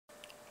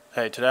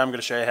Hey, today I'm going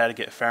to show you how to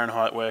get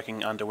Fahrenheit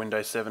working under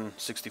Windows 7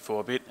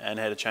 64-bit and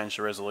how to change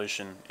the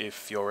resolution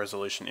if your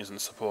resolution isn't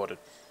supported.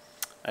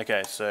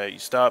 Okay, so you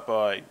start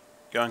by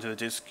going to the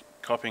disk,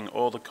 copying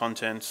all the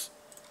contents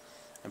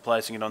and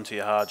placing it onto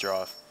your hard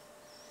drive.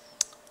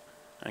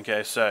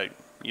 Okay, so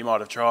you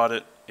might have tried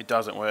it, it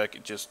doesn't work,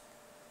 it just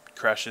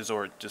crashes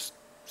or it just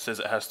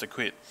says it has to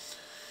quit.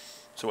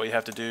 So what you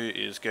have to do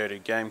is go to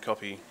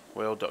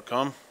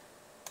gamecopyworld.com.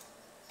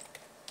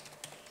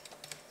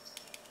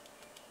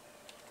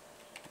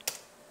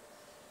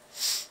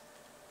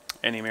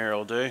 Any mirror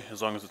will do,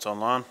 as long as it's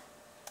online.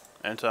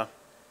 Enter.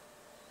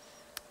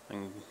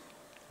 And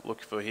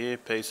look for here,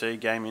 PC,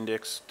 game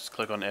index, just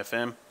click on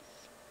FM,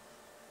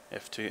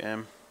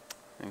 F2M,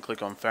 and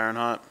click on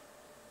Fahrenheit.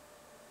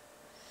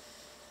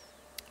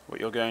 What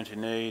you're going to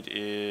need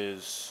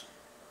is,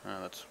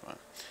 that's right.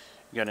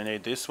 You're going to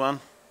need this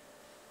one,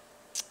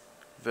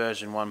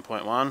 version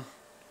 1.1,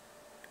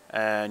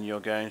 and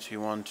you're going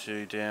to want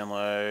to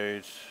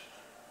download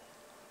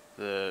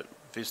the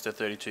Vista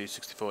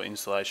 3264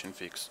 installation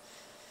fix.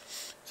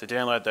 So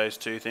download those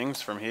two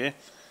things from here.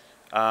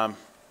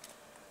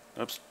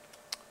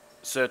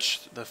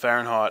 Search the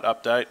Fahrenheit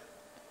update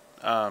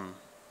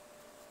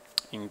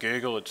in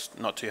Google. It's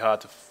not too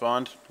hard to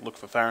find. Look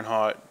for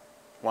Fahrenheit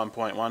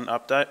 1.1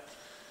 update.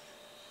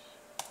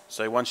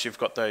 So once you've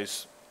got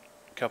those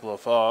couple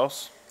of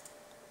files,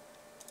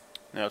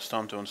 now it's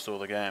time to install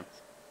the game.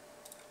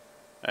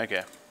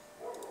 Okay.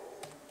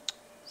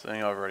 So I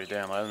think I've already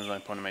downloaded. There's no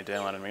point in me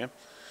downloading them again.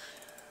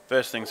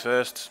 First things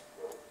first,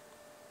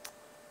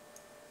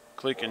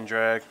 click and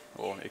drag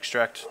or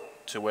extract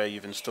to where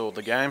you've installed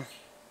the game,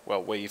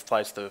 well, where you've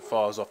placed the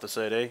files off the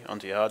CD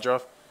onto your hard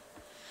drive.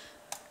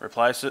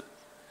 Replace it,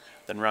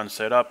 then run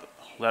setup,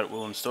 that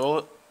will install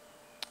it.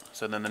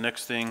 So then the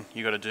next thing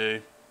you got to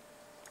do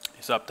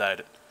is update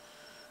it.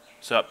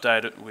 So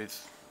update it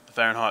with the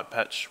Fahrenheit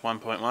patch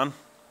 1.1.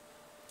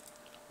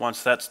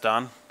 Once that's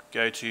done,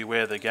 go to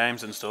where the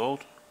game's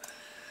installed,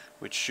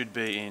 which should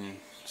be in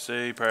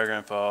C,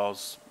 Program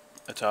Files,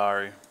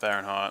 Atari,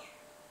 Fahrenheit,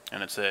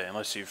 and it's there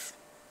unless you've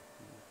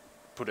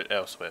put it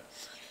elsewhere.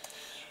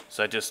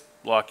 So just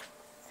like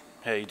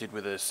how you did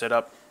with the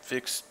setup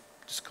fix,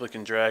 just click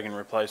and drag and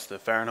replace the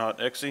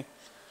Fahrenheit exe,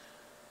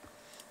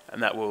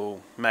 and that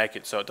will make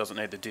it so it doesn't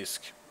need the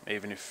disk,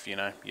 even if you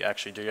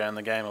actually do own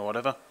the game or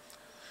whatever.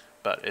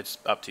 But it's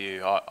up to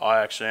you.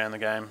 I actually own the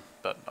game,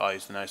 but I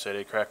use the no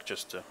CD crack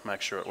just to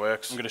make sure it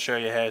works. I'm going to show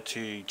you how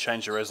to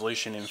change the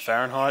resolution in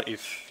Fahrenheit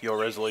if your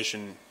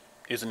resolution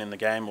isn't in the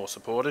game or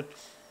supported.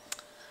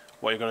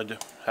 What you're going to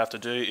have to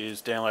do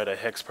is download a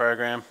hex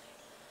program.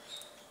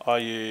 I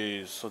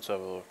use, let's have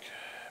a look,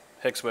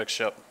 Hex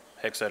Workshop,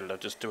 Hex Editor.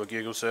 Just do a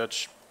Google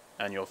search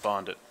and you'll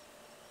find it.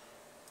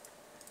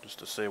 Just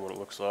to see what it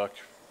looks like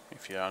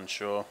if you're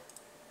unsure.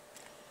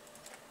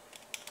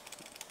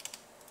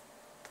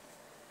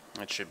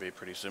 It should be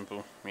pretty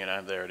simple,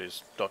 there it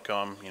is,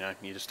 .com,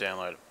 you just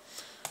download it.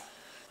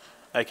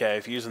 Okay,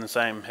 if you're using the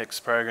same hex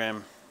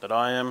program that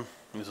I am,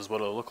 this is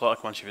what it'll look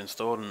like once you've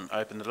installed and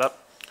opened it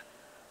up.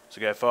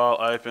 So go File,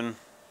 Open,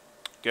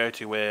 go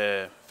to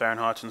where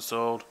Fahrenheit's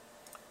installed,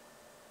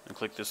 and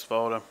click this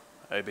folder,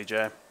 OBJ.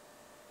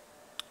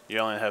 You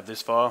only have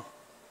this file,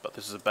 but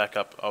this is a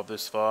backup of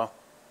this file,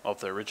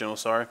 of the original,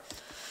 sorry.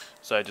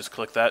 So just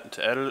click that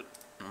to edit it.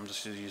 I'm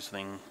just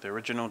using the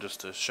original just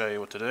to show you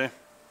what to do.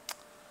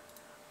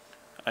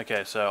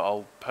 Okay, so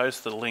I'll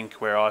post the link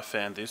where I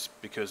found this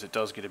because it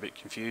does get a bit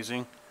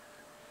confusing.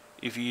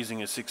 If you're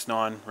using a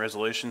 6:9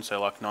 resolution, so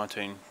like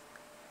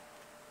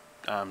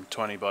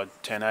 1920 by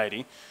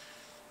 1080,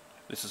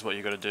 this is what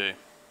you got to do.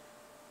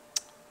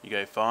 You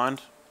go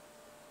Find,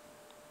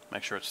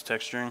 make sure it's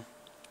texturing,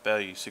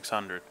 value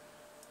 600,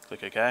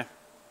 click OK,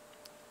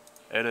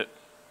 edit,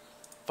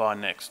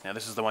 Find Next. Now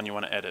this is the one you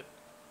want to edit.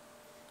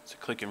 So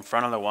click in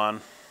front of the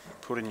one,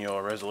 put in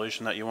your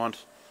resolution that you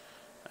want.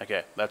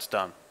 Okay, that's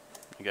done.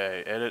 You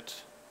go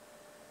Edit,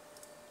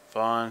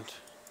 Find,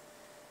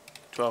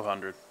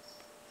 1200,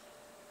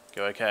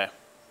 go OK.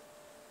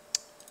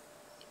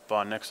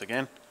 Find Next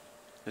again.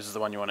 This is the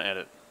one you want to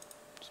edit.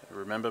 So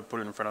remember,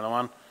 put it in front of the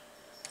one.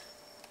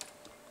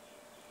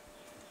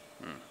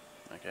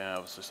 Okay,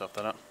 obviously stuff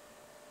that up.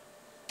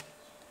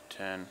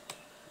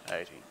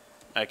 1080.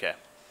 Okay.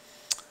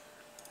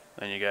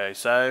 Then you go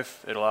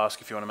Save. It'll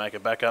ask if you want to make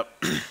a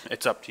backup.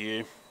 It's up to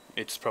you.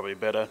 It's probably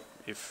better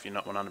if you're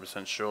not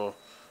 100% sure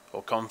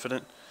or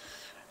confident.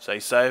 So you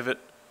save it,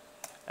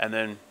 and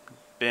then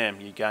bam,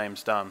 your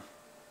game's done.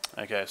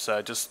 Okay,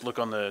 so just look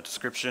on the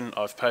description.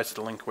 I've posted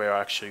a link where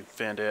I actually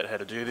found out how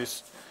to do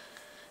this.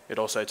 It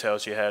also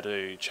tells you how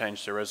to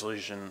change the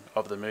resolution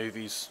of the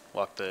movies,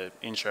 like the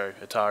intro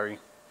Atari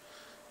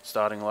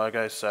starting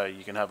logo, so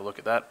you can have a look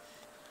at that.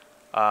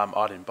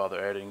 I didn't bother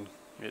editing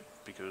it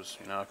because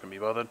I couldn't be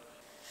bothered.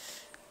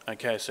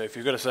 Okay, so if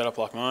you've got a setup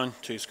like mine,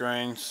 2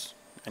 screens,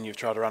 and you've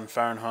tried to run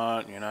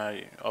Fahrenheit,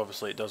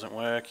 obviously it doesn't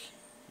work.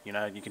 You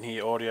can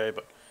hear audio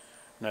but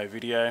no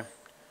video.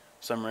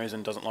 For some reason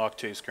it doesn't like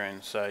 2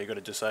 screens, so you've got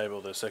to disable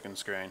the second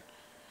screen.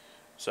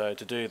 So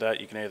to do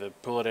that, you can either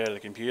pull it out of the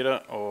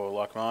computer, or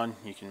like mine,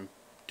 you can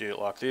do it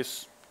like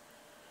this,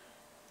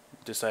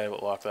 disable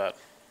it like that.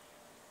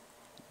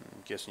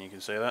 I'm guessing you can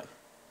see that.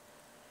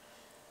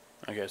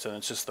 Okay, so then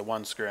it's just the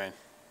one screen,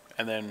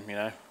 and then, you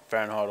know,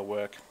 Fahrenheit will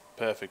work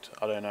perfect.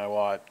 I don't know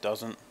why it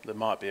doesn't. There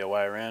might be a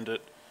way around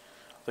it.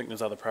 I think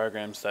there's other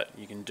programs that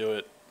you can do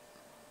it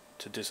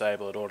to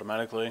disable it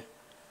automatically,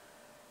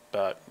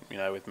 but, you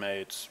know, with me,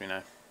 it's, you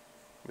know,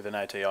 with an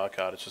ATI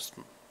card, it's just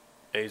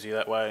easy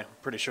that way. I'm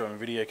pretty sure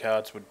video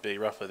cards would be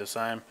roughly the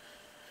same.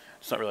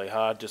 It's not really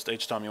hard. Just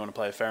each time you want to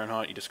play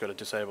Fahrenheit, you just got to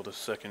disable the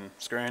second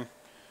screen,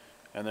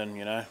 and then,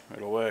 you know,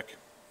 it'll work.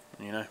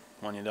 And, you know,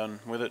 when you're done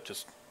with it,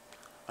 just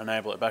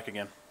enable it back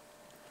again.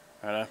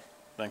 Righto,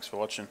 thanks for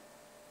watching.